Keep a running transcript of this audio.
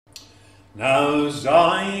Now as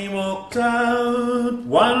I walked out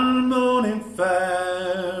one morning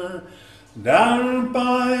fair, down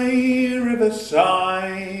by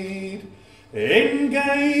riverside, in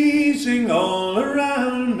gazing all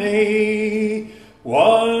around me,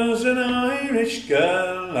 was an Irish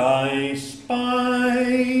girl I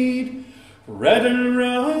spied. Red and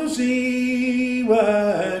rosy were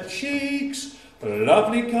her cheeks,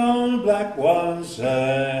 lovely coal black was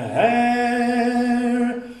her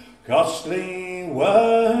hair. Costly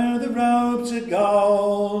were the robes of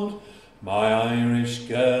gold my Irish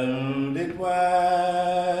girl did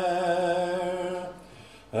wear.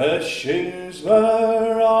 Her shoes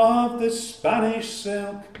were of the Spanish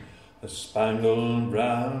silk, a spangled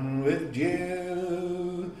brown with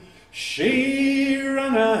dew. She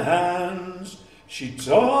wrung her hands, she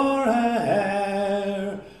tore her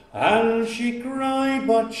hair, and she cried,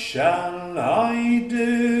 "What shall I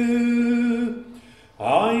do?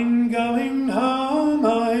 I'm going home,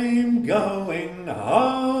 I'm going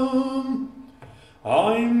home,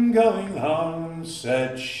 I'm going home,"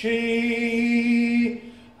 said she.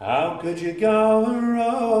 "How could you go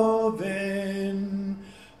a-roving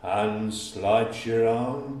and slight your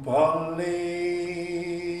own Polly?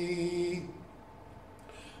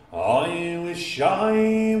 I wish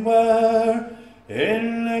I were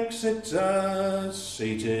in Exeter,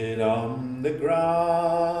 seated on the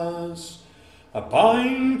grass, a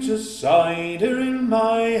pint of cider in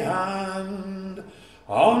my hand,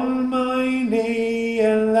 on my knee,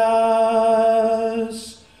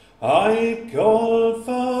 alas. I call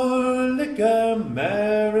for liquor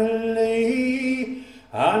merrily,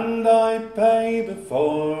 and I pay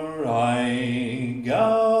before I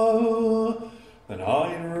go. Then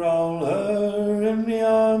I'd roll her in my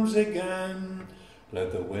arms again,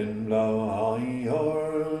 let the wind blow high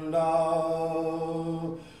or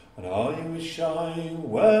low. And I wish I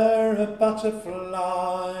were a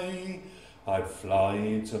butterfly, I'd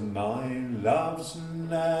fly to my love's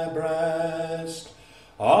breast.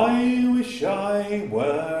 I wish I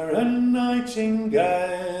were a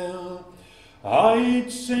nightingale,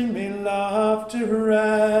 I'd sing me love to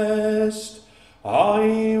rest.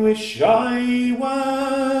 I wish I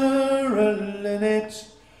were a linnet,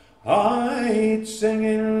 I'd sing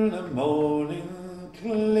in the morning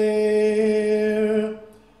clear.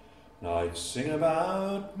 I'd sing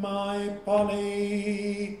about my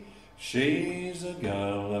Polly, she's a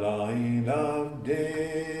girl that I love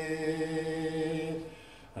dear.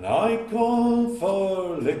 And I call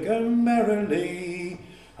for liquor merrily,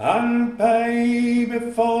 and pay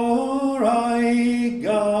before I